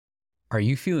Are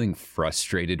you feeling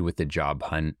frustrated with the job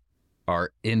hunt?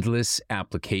 Are endless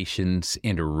applications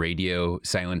and radio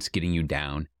silence getting you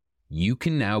down? You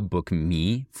can now book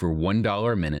me for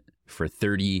 $1 a minute for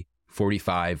 30,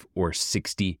 45, or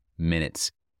 60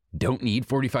 minutes. Don't need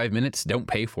 45 minutes? Don't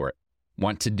pay for it.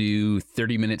 Want to do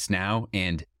 30 minutes now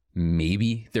and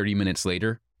maybe 30 minutes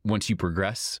later? Once you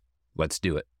progress, let's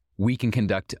do it. We can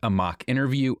conduct a mock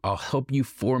interview. I'll help you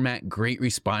format great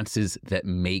responses that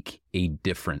make a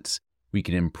difference. We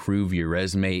can improve your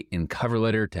resume and cover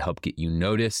letter to help get you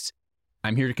noticed.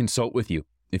 I'm here to consult with you.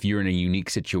 If you're in a unique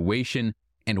situation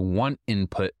and want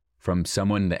input from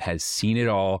someone that has seen it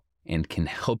all and can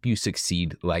help you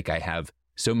succeed like I have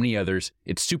so many others,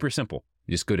 it's super simple.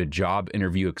 Just go to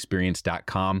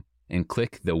jobinterviewexperience.com and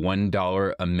click the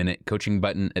 $1 a minute coaching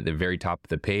button at the very top of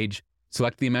the page.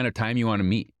 Select the amount of time you want to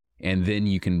meet, and then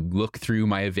you can look through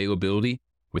my availability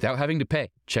without having to pay.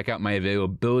 Check out my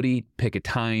availability, pick a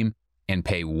time, and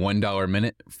pay $1 a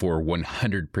minute for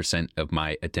 100% of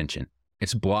my attention.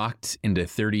 It's blocked into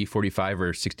 30, 45,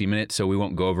 or 60 minutes, so we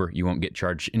won't go over. You won't get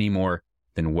charged any more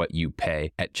than what you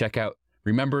pay at checkout.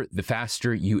 Remember, the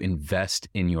faster you invest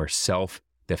in yourself,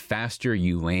 the faster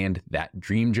you land that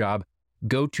dream job.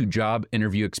 Go to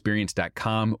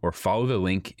jobinterviewexperience.com or follow the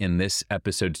link in this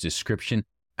episode's description.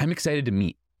 I'm excited to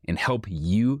meet and help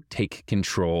you take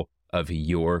control of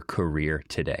your career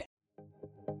today.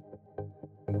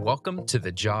 Welcome to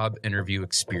the Job Interview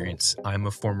Experience. I'm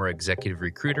a former executive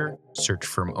recruiter, search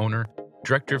firm owner,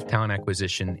 director of talent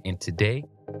acquisition, and today,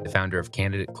 the founder of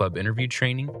Candidate Club Interview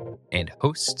Training and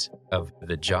host of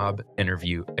the Job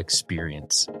Interview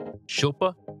Experience.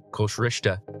 Shilpa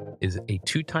Kulshrestha is a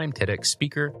two-time TEDx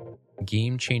speaker,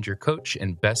 game changer coach,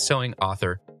 and best-selling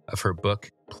author of her book,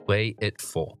 Play It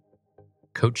Full,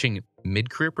 coaching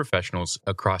mid-career professionals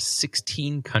across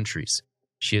 16 countries.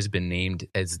 She has been named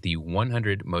as the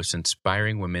 100 most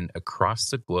inspiring women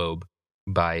across the globe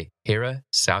by HERA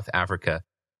South Africa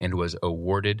and was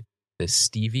awarded the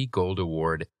Stevie Gold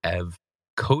Award of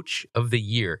Coach of the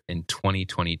Year in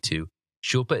 2022.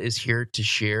 Shilpa is here to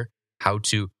share how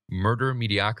to murder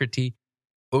mediocrity,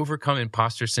 overcome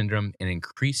imposter syndrome, and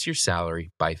increase your salary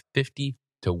by 50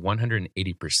 to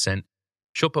 180%.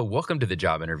 Shilpa, welcome to the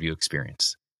Job Interview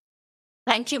Experience.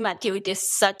 Thank you, Matthew. It is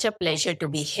such a pleasure to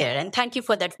be here. And thank you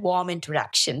for that warm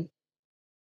introduction.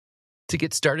 To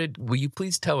get started, will you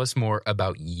please tell us more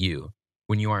about you?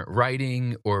 When you aren't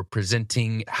writing or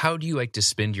presenting, how do you like to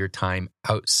spend your time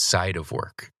outside of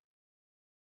work?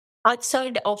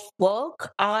 Outside of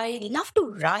work, I love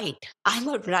to write. I'm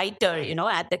a writer,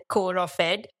 at the core of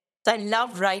it. So I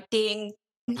love writing.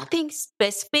 Nothing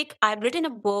specific. I've written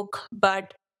a book,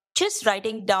 but just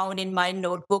writing down in my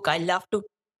notebook. I love to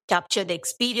capture the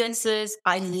experiences.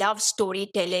 I love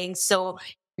storytelling. So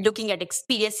looking at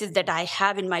experiences that I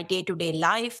have in my day-to-day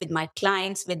life, with my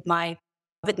clients, with my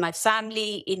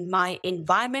family, in my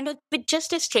environment, or with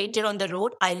just a stranger on the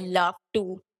road, I love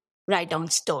to write down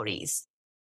stories.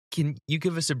 Can you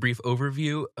give us a brief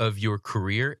overview of your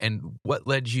career and what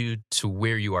led you to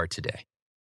where you are today?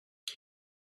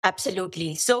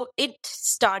 Absolutely. So it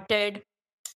started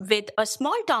with a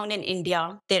small town in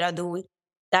India, Dehradun.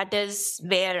 That is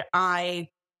where I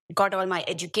got all my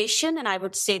education. And I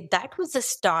would say that was the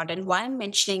start. And why I'm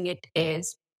mentioning it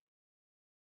is,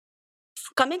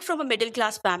 coming from a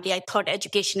middle-class family, I thought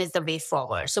education is the way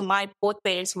forward. So my both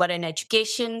parents were in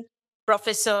education,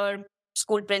 professor,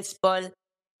 school principal,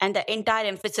 and the entire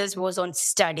emphasis was on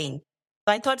studying.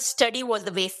 So I thought study was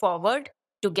the way forward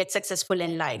to get successful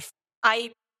in life.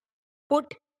 I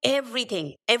put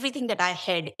everything that I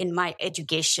had in my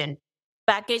education,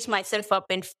 packaged myself up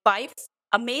in 5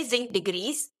 amazing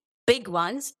degrees, big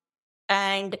ones,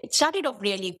 and it started off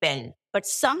really well. But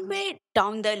somewhere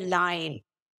down the line,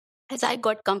 as I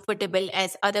got comfortable,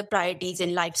 as other priorities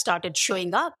in life started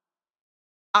showing up,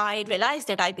 I realized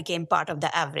that I became part of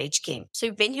the average game. So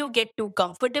when you get too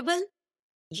comfortable,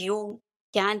 you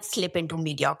can slip into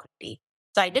mediocrity.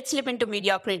 So I did slip into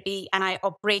mediocrity and I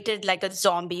operated like a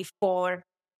zombie for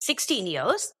 16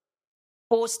 years.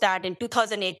 Post that, in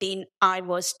 2018, I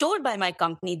was told by my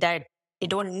company that they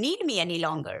don't need me any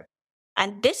longer.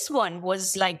 And this one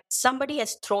was like somebody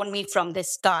has thrown me from the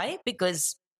sky,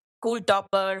 because school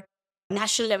topper,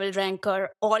 national level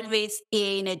ranker, always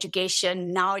A in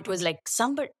education. Now it was like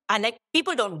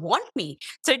people don't want me.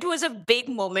 So it was a big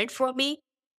moment for me.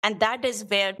 And that is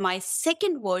where my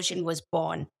second version was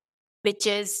born, which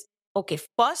is, okay,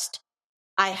 first,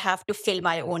 I have to fill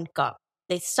my own cup.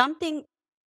 There's something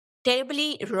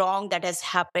terribly wrong that has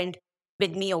happened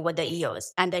with me over the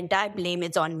years, and the entire blame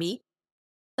is on me.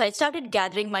 So I started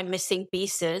gathering my missing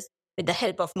pieces with the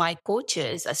help of my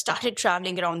coaches, I started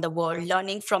traveling around the world,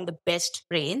 learning from the best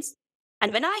brains.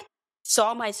 And when I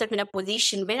saw myself in a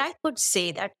position where I could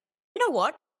say that, you know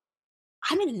what,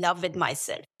 I'm in love with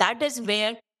myself. That is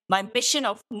where my mission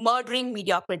of murdering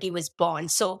mediocrity was born.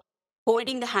 So,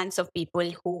 holding the hands of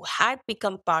people who had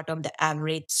become part of the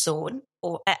average zone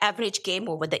or average game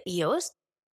over the years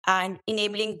and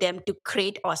enabling them to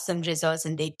create awesome results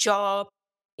in their job,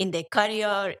 in their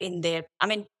career,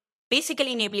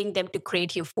 basically enabling them to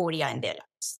create euphoria in their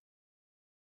lives.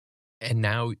 And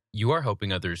now you are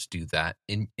helping others do that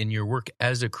in your work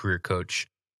as a career coach.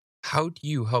 How do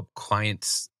you help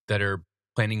clients that are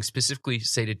planning specifically,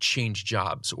 say, to change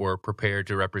jobs or prepare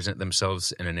to represent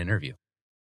themselves in an interview?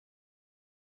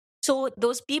 So,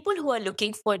 those people who are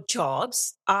looking for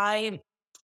jobs, I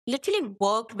literally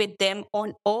worked with them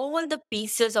on all the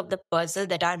pieces of the puzzle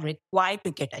that are required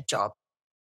to get a job.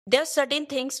 There are certain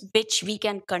things which we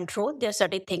can control, there are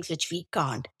certain things which we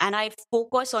can't. And I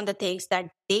focus on the things that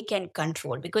they can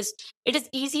control because it is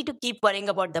easy to keep worrying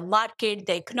about the market,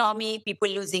 the economy, people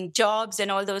losing jobs,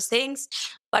 and all those things.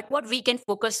 But what we can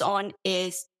focus on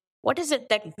is what is it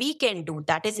that we can do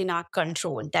that is in our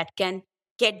control that can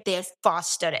get there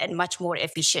faster and much more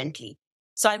efficiently.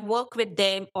 So I work with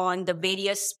them on the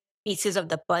various pieces of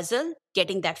the puzzle,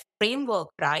 getting that framework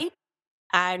right.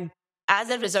 And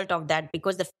as a result of that,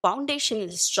 because the foundation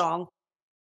is strong,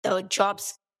 the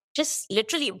jobs just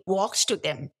literally walks to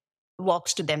them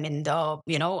in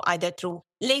the, either through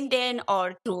LinkedIn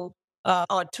or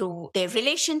through their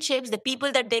relationships, the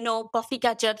people that they know, coffee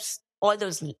catch-ups, all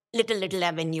those little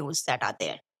avenues that are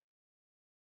there.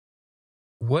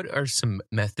 What are some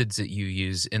methods that you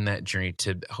use in that journey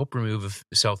to help remove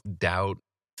self doubt,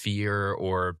 fear,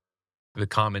 or the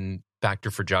common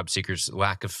factor for job seekers,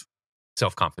 lack of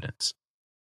self confidence?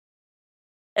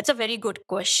 That's a very good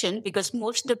question because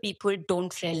most of the people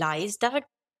don't realize that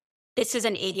this is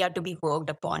an area to be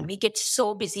worked upon. We get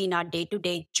so busy in our day to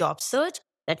day job search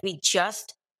that we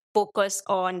just focus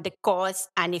on the cause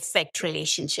and effect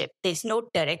relationship. There's no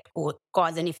direct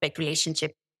cause and effect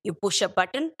relationship. You push a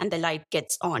button and the light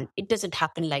gets on. It doesn't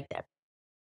happen like that.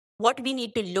 What we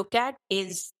need to look at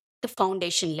is the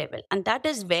foundation level. And that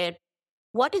is where,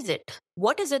 what is it?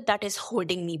 What is it that is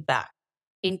holding me back?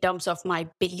 In terms of my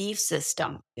belief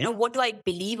system, what do I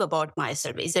believe about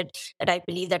myself? Is it that I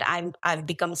believe that I've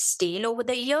become stale over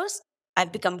the years?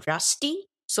 I've become rusty,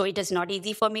 so it is not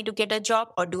easy for me to get a job?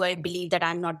 Or do I believe that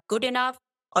I'm not good enough?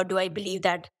 Or do I believe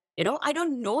that, I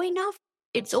don't know enough?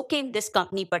 It's okay in this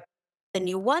company, but the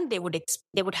new one, they would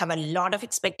have a lot of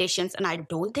expectations, and I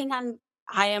don't think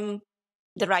I am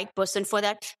the right person for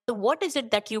that. So what is it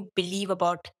that you believe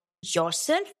about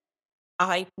yourself?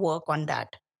 I work on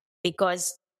that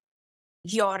because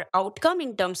your outcome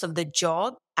in terms of the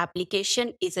job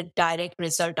application is a direct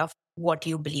result of what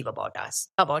you believe about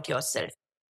about yourself.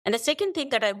 And the second thing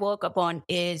that I work upon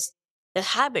is the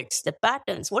habits, the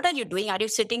patterns. What are you doing? Are you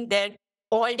sitting there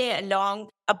all day long,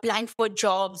 applying for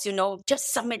jobs,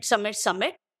 just submit?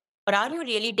 Or are you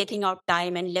really taking out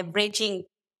time and leveraging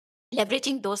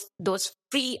those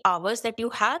free hours that you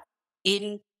have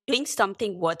in doing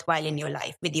something worthwhile in your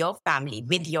life with your family,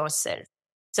 with yourself?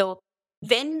 So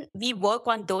when we work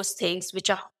on those things which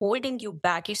are holding you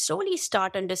back, you slowly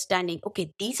start understanding,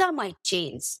 okay, these are my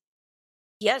chains.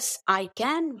 Yes, I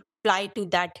can fly to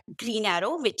that green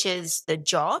arrow, which is the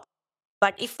job.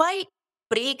 But if I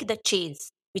break the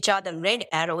chains, which are the red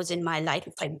arrows in my life,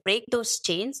 if I break those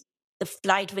chains, the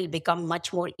flight will become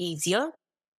much more easier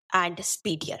and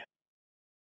speedier.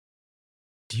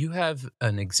 Do you have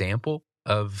an example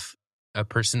of a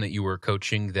person that you were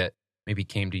coaching that maybe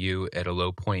came to you at a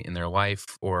low point in their life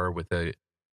or with a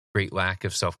great lack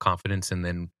of self confidence, and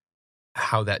then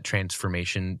how that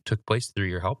transformation took place through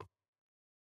your help?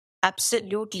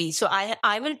 Absolutely. So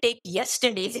I will take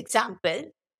yesterday's example.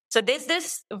 So there's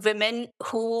this woman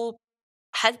who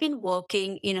has been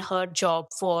working in her job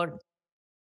for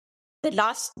the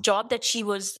last job that she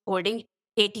was holding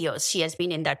 8 years. She has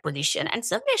been in that position. And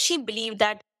somewhere she believed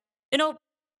that, you know,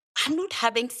 I'm not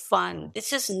having fun.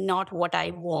 This is not what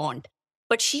I want.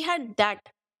 But she had that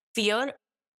fear.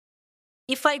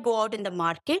 If I go out in the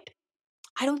market,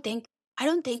 I don't think I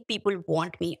don't think people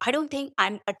want me. I don't think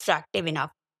I'm attractive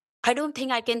enough. I don't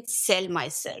think I can sell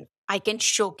myself. I can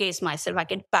showcase myself. I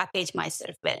can package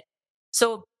myself well.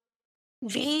 So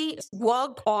we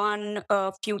worked on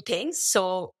a few things.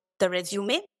 So the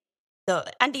resume,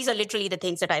 and these are literally the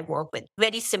things that I work with.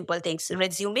 Very simple things.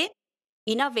 Resume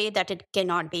in a way that it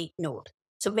cannot be ignored.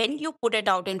 So when you put it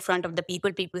out in front of the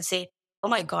people say, oh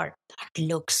my God, that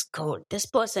looks good. This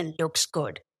person looks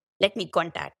good. Let me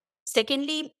contact.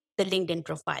 Secondly, the LinkedIn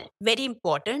profile. Very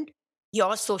important.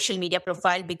 your social media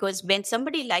profile, because when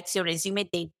somebody likes your resume,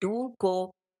 they do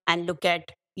go and look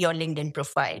at your LinkedIn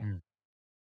profile.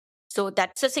 So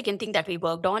that's the second thing that we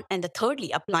worked on. And the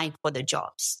thirdly, applying for the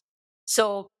jobs.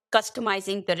 So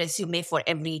customizing the resume for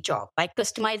every job. By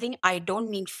customizing, I don't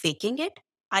mean faking it.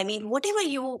 I mean,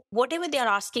 whatever they're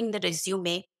asking the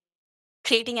resume,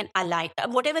 creating an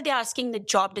whatever they're asking the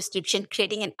job description,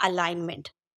 creating an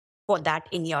alignment for that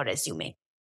in your resume.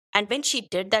 And when she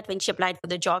did that, when she applied for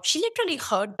the job, she literally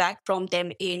heard back from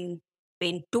them in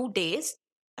 2 days.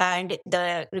 And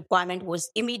the requirement was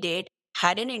immediate,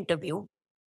 had an interview,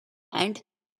 and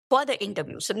for the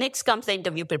interview. So next comes the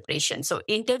interview preparation. So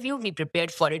interview, we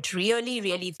prepared for it really,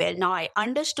 really well. Now I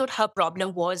understood her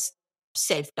problem was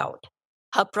self-doubt.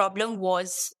 Her problem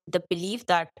was the belief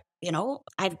that,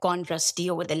 I've gone rusty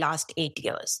over the last 8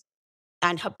 years.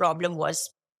 And her problem was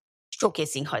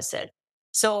showcasing herself.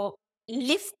 So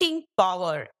lifting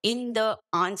power in the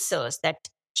answers that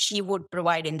she would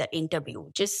provide in the interview,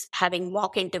 just having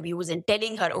mock interviews and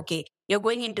telling her, okay, you're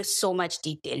going into so much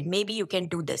detail. Maybe you can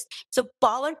do this. So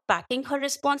power packing her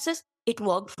responses, it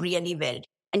worked really well.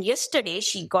 And yesterday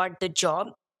she got the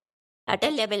job at a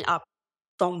level up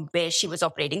from where she was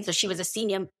operating. So she was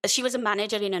a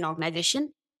manager in an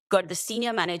organization, got the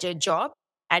senior manager job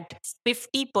at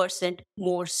 50%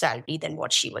 more salary than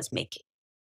what she was making.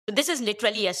 So this is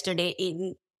literally yesterday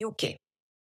in UK.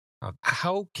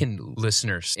 How can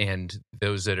listeners and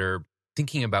those that are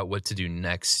thinking about what to do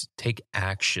next take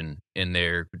action in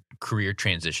their career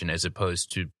transition as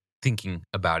opposed to thinking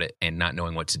about it and not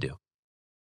knowing what to do?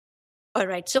 All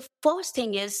right. So first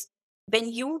thing is,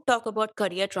 when you talk about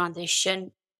career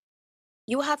transition,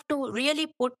 you have to really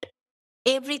put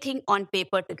everything on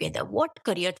paper together. What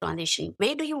career transition?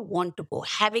 Where do you want to go?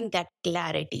 Having that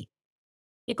clarity.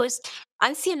 Because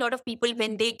I see a lot of people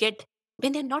when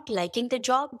they're not liking the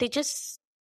job, they're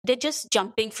just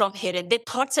jumping from here and their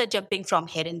thoughts are jumping from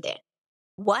here and there.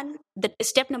 The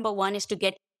step number one is to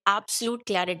get absolute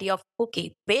clarity of,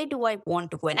 okay, where do I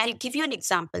want to go? And I'll give you an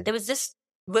example. There was this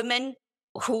woman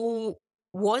who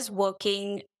was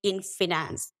working in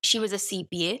finance. She was a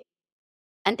CPA.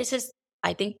 And this is,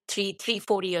 I think,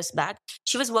 4 years back.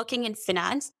 She was working in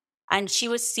finance and she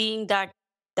was seeing that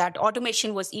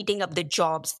automation was eating up the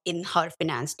jobs in her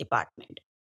finance department.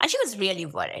 And she was really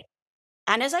worried.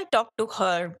 And as I talked to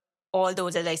her, all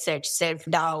those, as I said,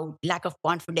 self-doubt, lack of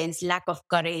confidence, lack of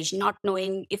courage, not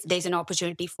knowing if there's an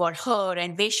opportunity for her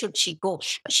and where should she go.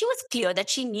 But she was clear that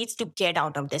she needs to get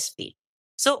out of this field.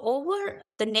 So over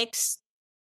the next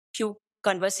few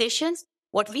conversations,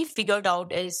 what we figured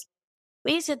out is,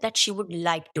 where is it that she would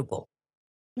like to go?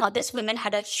 Now, this woman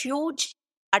had a huge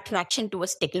attraction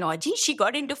towards technology. She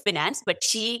got into finance, but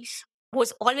she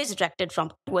was always attracted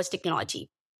towards technology.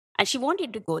 And she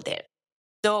wanted to go there.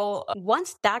 So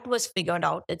once that was figured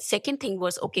out, the second thing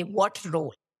was, okay, what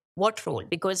role? What role?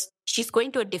 Because she's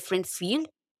going to a different field.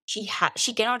 She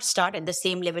cannot start at the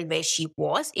same level where she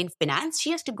was in finance.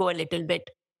 She has to go a little bit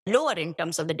lower in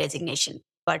terms of the designation,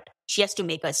 but she has to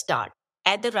make a start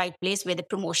at the right place where the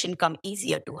promotion come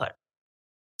easier to her.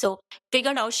 So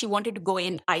figured out she wanted to go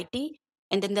in IT,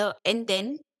 and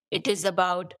then it is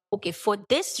about, okay, for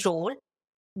this role,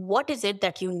 what is it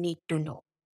that you need to know?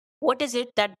 What is it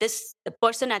that the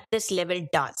person at this level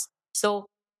does? So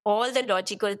all the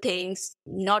logical things,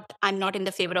 I'm not in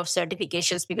the favor of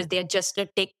certifications because they are just a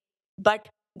tick, but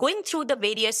going through the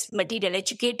various material,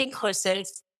 educating herself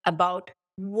about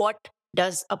what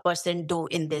does a person do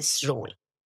in this role.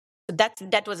 So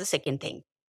that was the second thing.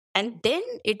 And then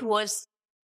it was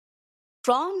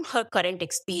from her current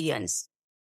experience,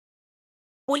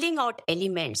 pulling out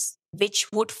elements which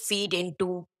would feed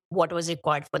into what was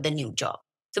required for the new job.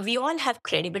 So we all have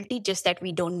credibility, just that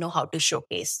we don't know how to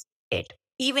showcase it.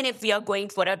 Even if we are going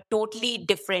for a totally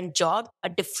different job, a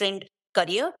different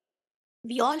career,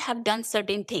 we all have done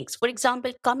certain things. For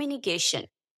example, communication.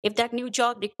 If that new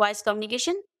job requires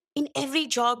communication, in every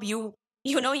job you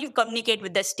communicate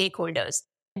with the stakeholders.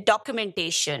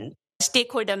 Documentation,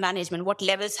 stakeholder management, what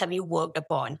levels have you worked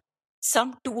upon?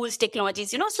 Some tools,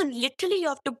 technologies, so literally you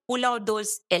have to pull out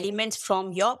those elements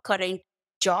from your current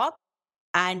job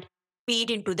and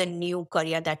feed into the new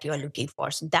career that you're looking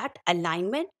for. So that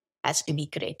alignment has to be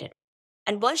created.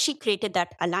 And once she created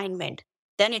that alignment,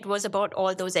 then it was about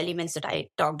all those elements that I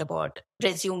talked about: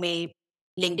 resume,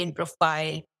 LinkedIn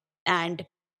profile, and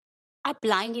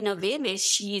applying in a way where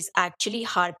she is actually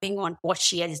harping on what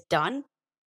she has done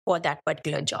for that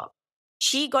particular job.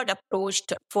 She got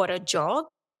approached for a job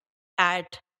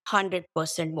at 100%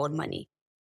 more money.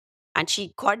 And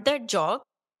she got that job.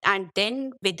 And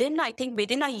then within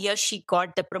a year, she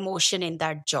got the promotion in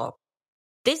that job.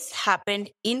 this happened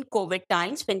in COVID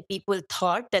times when people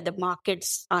thought that the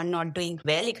markets are not doing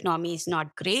well, economy is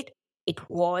not great.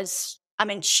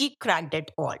 She cracked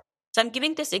it all. So I'm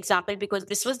giving this example because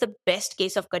this was the best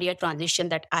case of career transition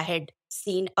that I had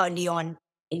seen early on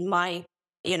in my,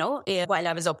 while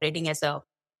I was operating as a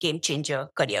game changer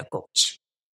career coach.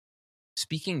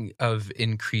 Speaking of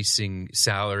increasing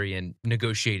salary and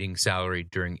negotiating salary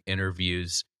during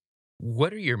interviews,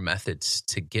 what are your methods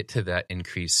to get to that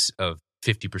increase of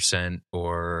 50%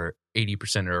 or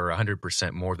 80% or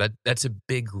 100% more? That's a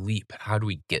big leap. How do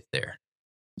we get there?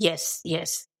 Yes,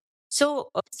 yes. So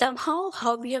somehow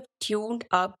how we have tuned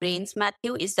our brains,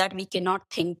 Matthew, is that we cannot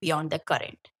think beyond the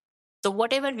current. So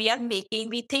whatever we are making,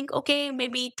 we think, okay,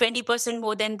 maybe 20%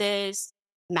 more than this,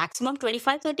 maximum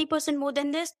 25-30% more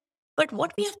than this. But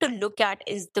what we have to look at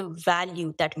is the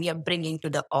value that we are bringing to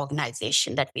the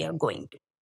organization that we are going to.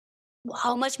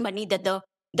 How much money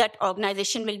that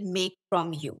organization will make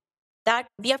from you. That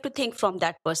we have to think from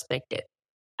that perspective.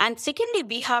 And secondly,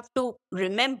 we have to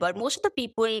remember most of the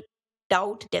people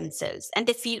doubt themselves and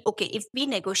they feel, okay, if we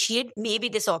negotiate, maybe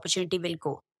this opportunity will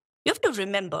go. You have to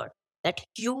remember that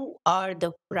you are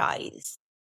the prize.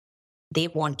 They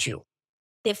want you.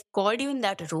 They've called you in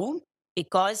that room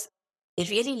because they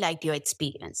really liked your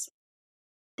experience.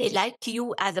 They liked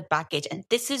you as a package. And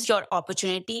this is your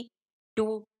opportunity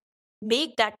to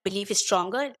make that belief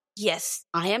stronger. Yes,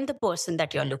 I am the person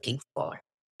that you're looking for.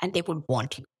 And they would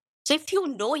want you. So if you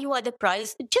know you are the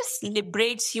prize, it just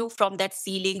liberates you from that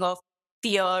feeling of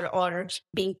fear or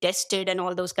being tested and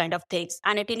all those kind of things.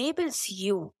 And it enables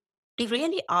you to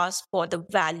really ask for the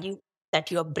value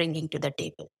that you're bringing to the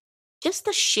table. Just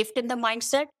the shift in the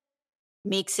mindset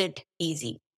makes it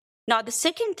easy. Now, the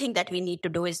second thing that we need to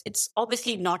do is it's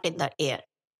obviously not in the air.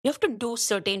 You have to do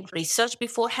certain research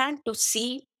beforehand to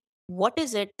see what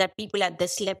is it that people at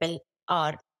this level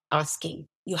are asking.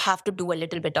 You have to do a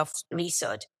little bit of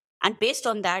research. And based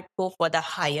on that, go for the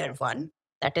higher one.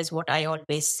 That is what I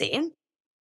always say.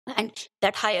 And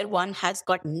that higher one has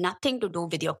got nothing to do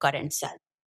with your current self.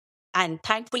 And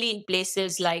thankfully, in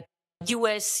places like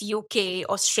US, UK,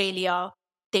 Australia,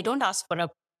 they don't ask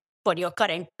for your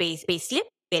current pay slip,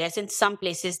 whereas in some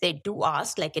places they do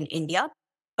ask, like in India.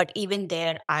 But even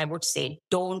there, I would say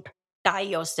don't tie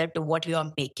yourself to what you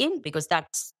are making because that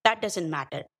doesn't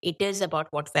matter. It is about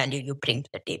what value you bring to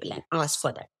the table and ask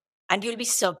for that. And you'll be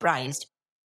surprised.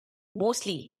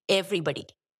 Mostly everybody.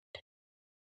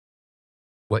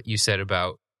 What you said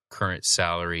about current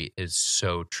salary is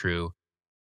so true.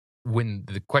 When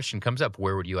the question comes up,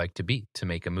 where would you like to be to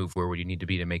make a move? Where would you need to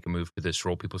be to make a move for this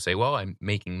role? People say, well, I'm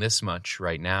making this much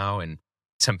right now. And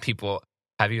some people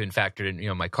have even factored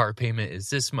in, my car payment is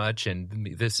this much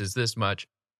and this is this much.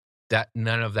 That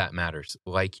none of that matters.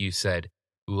 Like you said,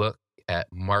 look at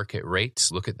market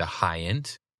rates, look at the high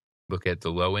end, look at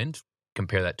the low end,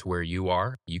 compare that to where you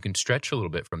are. You can stretch a little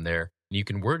bit from there. You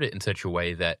can word it in such a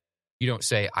way that you don't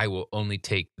say, I will only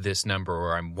take this number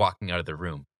or I'm walking out of the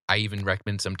room. I even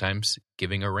recommend sometimes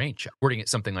giving a range, wording it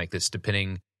something like this,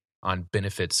 depending on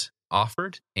benefits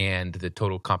offered and the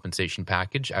total compensation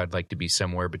package. I would like to be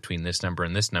somewhere between this number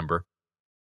and this number.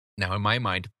 Now, in my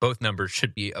mind, both numbers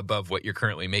should be above what you're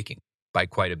currently making by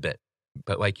quite a bit.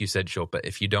 But like you said, Shilpa,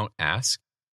 if you don't ask,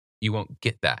 you won't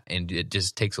get that. And it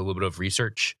just takes a little bit of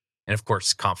research and, of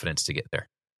course, confidence to get there.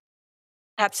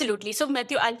 Absolutely. So,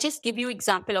 Matthew, I'll just give you an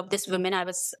example of this woman I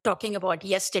was talking about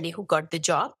yesterday who got the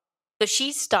job. So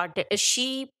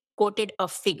she quoted a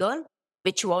figure,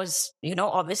 which was,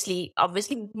 obviously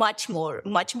much more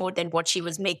than what she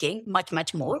was making,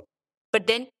 much more. But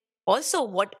then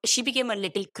also she became a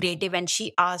little creative and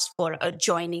she asked for a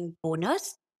joining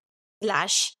bonus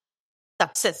 /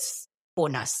 success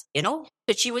bonus, So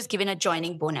she was given a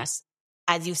joining bonus.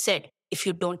 As you said, if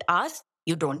you don't ask,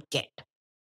 you don't get,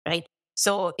 right?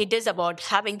 So it is about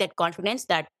having that confidence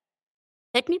that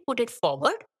let me put it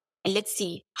forward and let's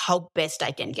see how best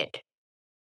I can get.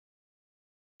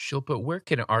 Shilpa, where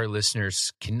can our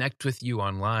listeners connect with you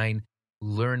online,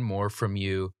 learn more from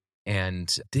you,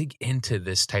 and dig into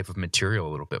this type of material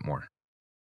a little bit more?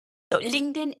 So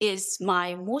LinkedIn is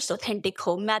my most authentic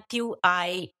home, Matthew.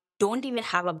 I don't even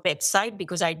have a website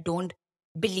because I don't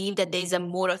believe that there is a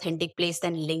more authentic place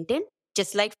than LinkedIn.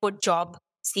 Just like for job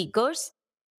seekers,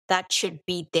 that should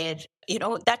be their,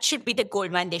 that should be the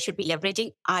gold mine they should be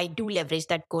leveraging. I do leverage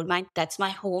that gold mine. That's my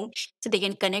home. So they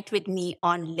can connect with me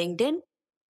on LinkedIn.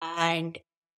 And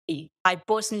I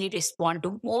personally respond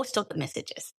to most of the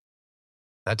messages.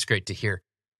 That's great to hear.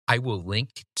 I will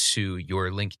link to your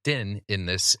LinkedIn in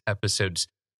this episode's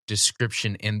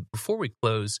description. And before we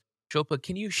close, Shilpa,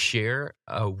 can you share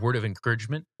a word of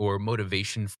encouragement or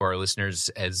motivation for our listeners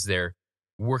as they're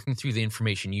working through the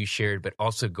information you shared, but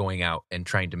also going out and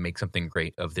trying to make something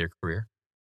great of their career?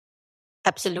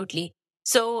 Absolutely.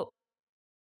 So,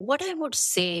 what I would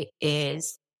say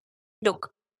is,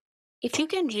 look, if you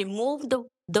can remove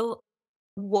the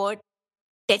word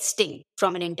testing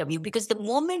from an interview, because the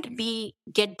moment we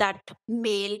get that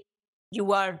mail, we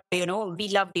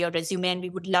loved your resume and we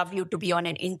would love you to be on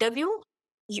an interview,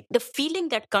 the feeling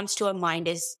that comes to our mind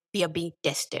is we are being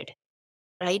tested,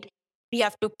 right? We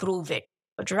have to prove it.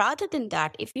 But rather than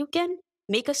that, if you can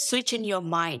make a switch in your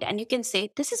mind and you can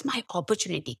say, this is my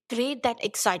opportunity, create that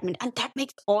excitement. And that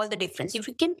makes all the difference. If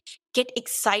you can get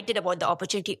excited about the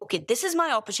opportunity, okay, this is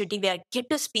my opportunity where I get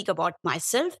to speak about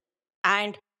myself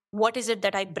and what is it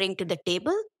that I bring to the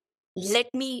table.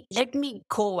 Let me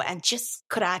go and just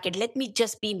crack it. Let me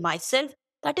just be myself.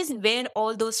 That is where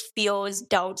all those fears,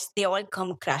 doubts, they all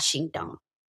come crashing down.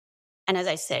 And as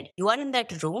I said, you are in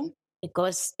that room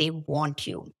because they want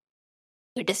you.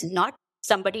 It is not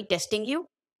somebody testing you.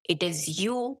 It is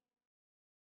you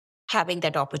having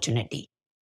that opportunity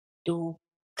to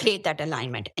create that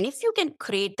alignment. And if you can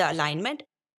create the alignment,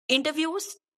 interview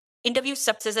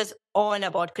success is all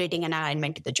about creating an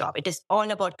alignment to the job. It is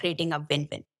all about creating a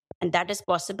win-win. And that is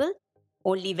possible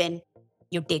only when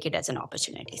you take it as an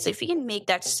opportunity. So if you can make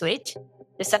that switch,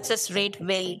 the success rate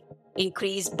will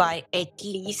increase by at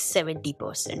least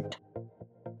 70%.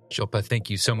 Shilpa, thank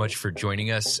you so much for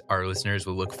joining us. Our listeners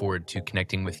will look forward to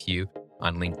connecting with you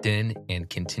on LinkedIn and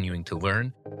continuing to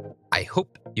learn. I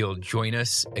hope you'll join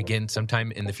us again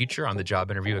sometime in the future on the Job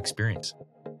Interview Experience.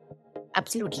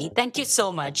 Absolutely. Thank you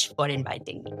so much for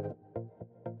inviting me.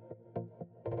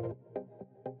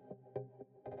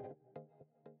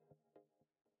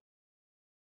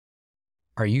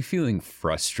 Are you feeling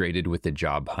frustrated with the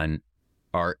job hunt?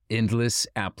 Are endless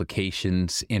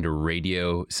applications and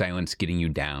radio silence getting you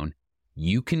down?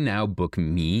 You can now book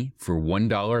me for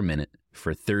 $1 a minute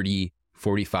for 30,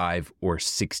 45, or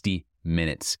 60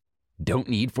 minutes. Don't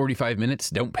need 45 minutes?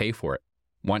 Don't pay for it.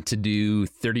 Want to do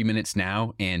 30 minutes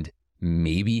now and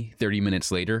maybe 30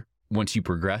 minutes later? Once you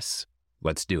progress,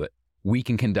 let's do it. We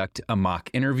can conduct a mock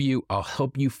interview. I'll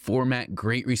help you format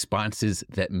great responses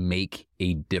that make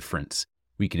a difference.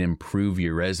 We can improve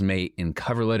your resume and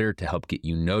cover letter to help get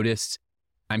you noticed.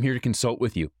 I'm here to consult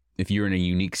with you. If you're in a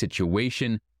unique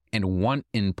situation and want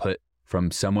input from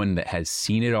someone that has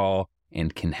seen it all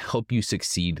and can help you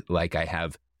succeed like I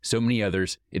have so many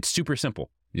others, it's super simple.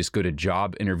 Just go to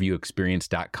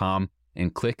jobinterviewexperience.com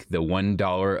and click the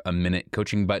 $1 a minute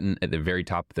coaching button at the very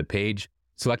top of the page.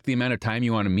 Select the amount of time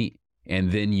you want to meet,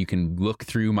 and then you can look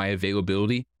through my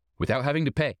availability without having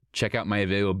to pay. Check out my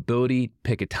availability,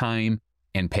 pick a time,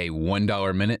 and pay $1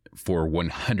 a minute for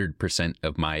 100%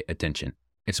 of my attention.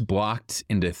 It's blocked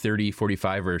into 30,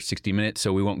 45, or 60 minutes,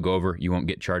 so we won't go over. You won't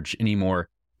get charged any more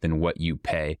than what you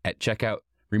pay at checkout.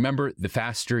 Remember, the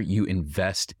faster you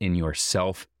invest in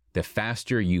yourself, the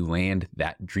faster you land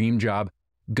that dream job.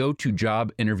 Go to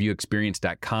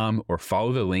jobinterviewexperience.com or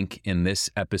follow the link in this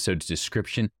episode's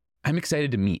description. I'm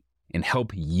excited to meet and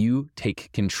help you take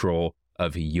control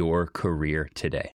of your career today.